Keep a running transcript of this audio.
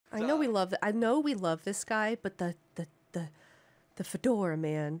I know we love I know we love this guy, but the fedora,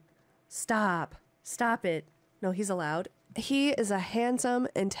 man. Stop it. No, he's allowed. He is a handsome,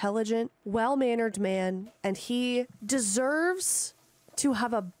 intelligent, well-mannered man, and he deserves to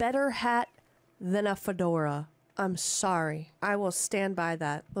have a better hat than a fedora. I'm sorry. I will stand by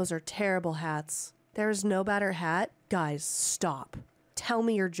that. Those are terrible hats. There's no better hat. Guys, stop. Tell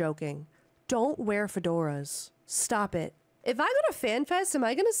me you're joking. Don't wear fedoras. Stop it. If I go to FanFest, am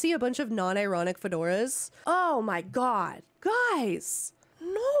I gonna see a bunch of non-ironic fedoras? Oh my god. Guys,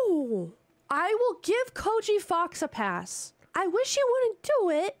 no. I will give Koji Fox a pass. I wish he wouldn't do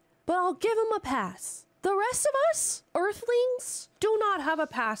it, but I'll give him a pass. The rest of us, Earthlings, do not have a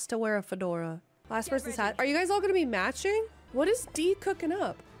pass to wear a fedora. Last person's hat. Are you guys all gonna be matching? What is D cooking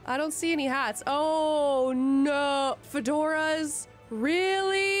up? I don't see any hats. Oh no. Fedoras?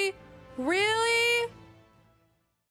 Really? Really?